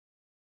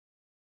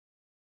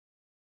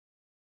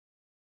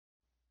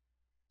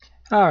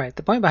Alright,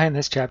 the point behind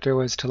this chapter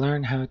was to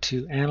learn how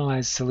to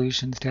analyze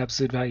solutions to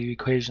absolute value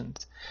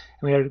equations.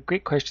 And we had a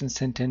great question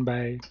sent in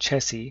by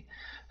Chessie,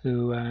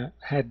 who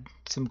had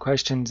some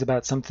questions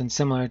about something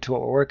similar to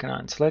what we're working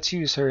on. So let's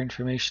use her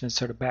information as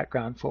sort of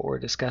background for what we're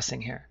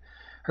discussing here.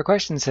 Her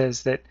question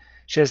says that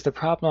she has the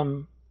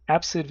problem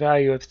absolute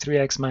value of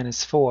 3x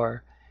minus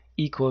 4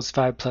 equals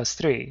 5 plus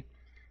 3,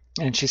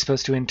 and she's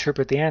supposed to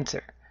interpret the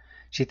answer.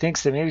 She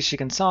thinks that maybe she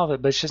can solve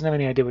it, but she doesn't have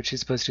any idea what she's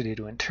supposed to do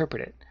to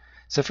interpret it.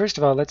 So first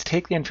of all, let's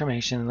take the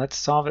information and let's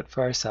solve it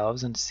for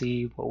ourselves and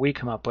see what we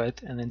come up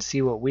with, and then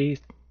see what we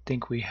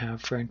think we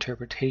have for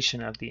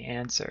interpretation of the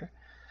answer.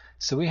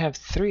 So we have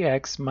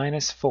 3x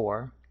minus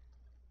 4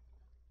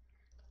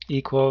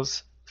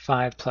 equals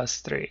 5 plus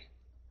 3.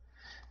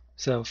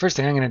 So first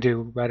thing I'm going to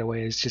do right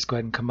away is just go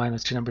ahead and combine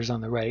those two numbers on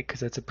the right, because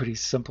that's a pretty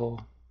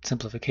simple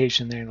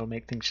simplification there, and it'll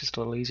make things just a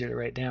little easier to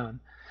write down.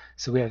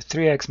 So we have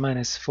 3x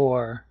minus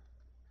 4,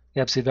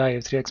 the absolute value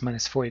of 3x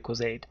minus 4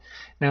 equals 8.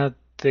 Now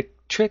the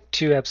trick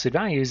to absolute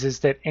values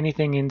is that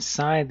anything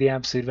inside the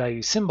absolute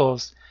value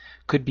symbols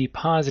could be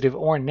positive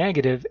or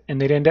negative,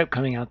 and they'd end up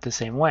coming out the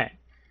same way.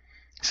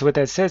 So what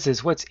that says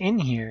is what's in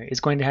here is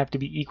going to have to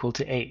be equal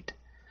to 8.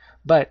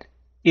 But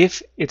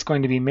if it's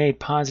going to be made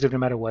positive no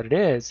matter what it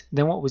is,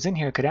 then what was in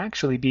here could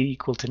actually be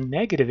equal to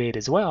negative 8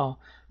 as well,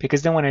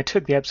 because then when I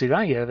took the absolute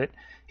value of it,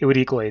 it would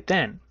equal 8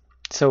 then.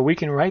 So we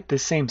can write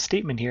this same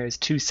statement here as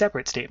two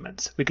separate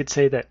statements. We could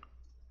say that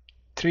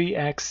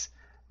 3x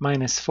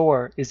minus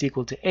 4 is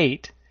equal to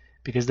 8,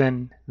 because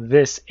then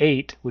this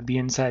 8 would be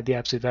inside the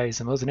absolute value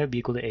symbols and it would be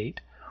equal to 8.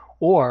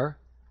 Or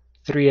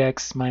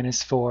 3x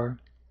minus 4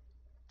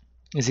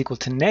 is equal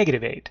to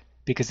negative 8,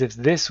 because if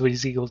this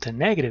was equal to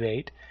negative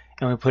 8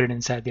 and we put it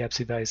inside the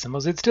absolute value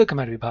symbols, it'd still come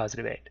out to be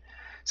positive 8.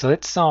 So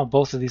let's solve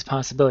both of these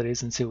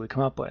possibilities and see what we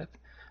come up with.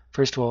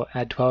 First we'll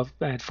add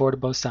 4 to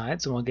both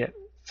sides, and we'll get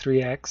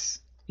 3x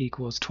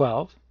equals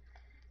 12.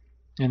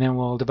 And then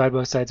we'll divide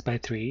both sides by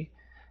 3.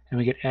 And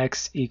we get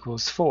x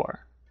equals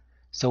 4.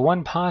 So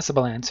one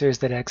possible answer is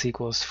that x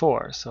equals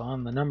 4. So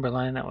on the number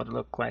line, that would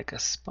look like a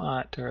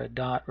spot or a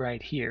dot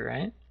right here,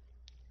 right?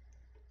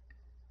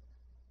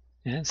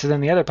 Yeah, so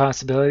then the other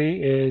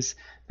possibility is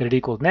that it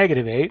equals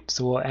negative 8.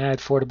 So we'll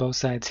add 4 to both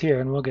sides here,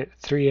 and we'll get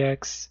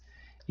 3x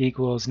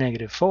equals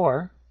negative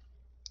 4.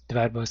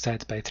 Divide both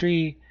sides by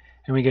 3,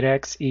 and we get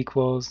x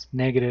equals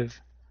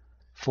negative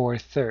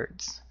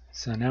 4/3.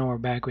 So now we're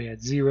back. We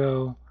had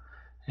 0.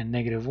 And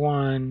negative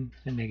 1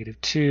 and negative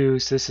 2.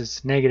 So this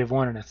is negative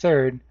 1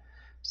 1/3.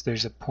 So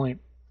there's a point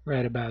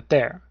right about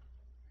there.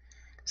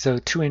 So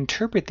to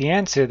interpret the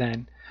answer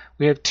then,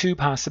 we have two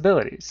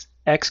possibilities.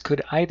 X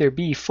could either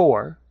be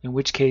 4, in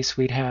which case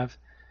we'd have,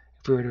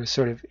 if we were to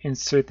sort of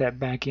insert that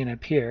back in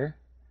up here,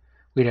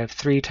 we'd have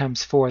 3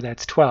 times 4,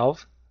 that's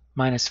 12,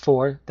 minus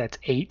 4, that's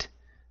 8.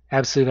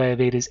 Absolute value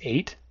of 8 is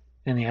 8,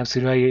 and the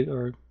absolute value,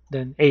 or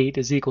then 8,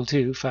 is equal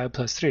to 5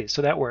 plus 3.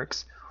 So that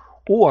works.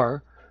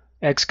 Or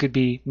x could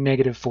be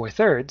negative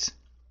 4/3.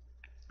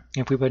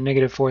 If we put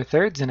negative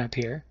 4/3 in up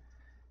here,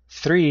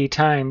 3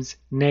 times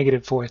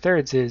negative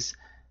 4/3 is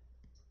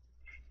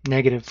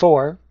negative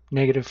 4.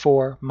 Negative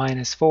 4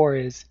 minus 4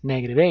 is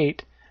negative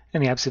 8.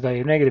 And the absolute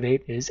value of negative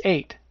 8 is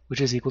 8,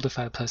 which is equal to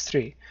 5 plus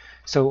 3.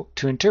 So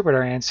to interpret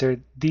our answer,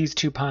 these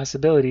two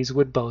possibilities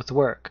would both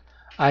work.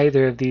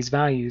 Either of these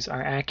values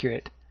are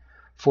accurate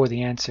for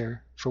the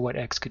answer for what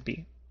x could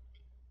be.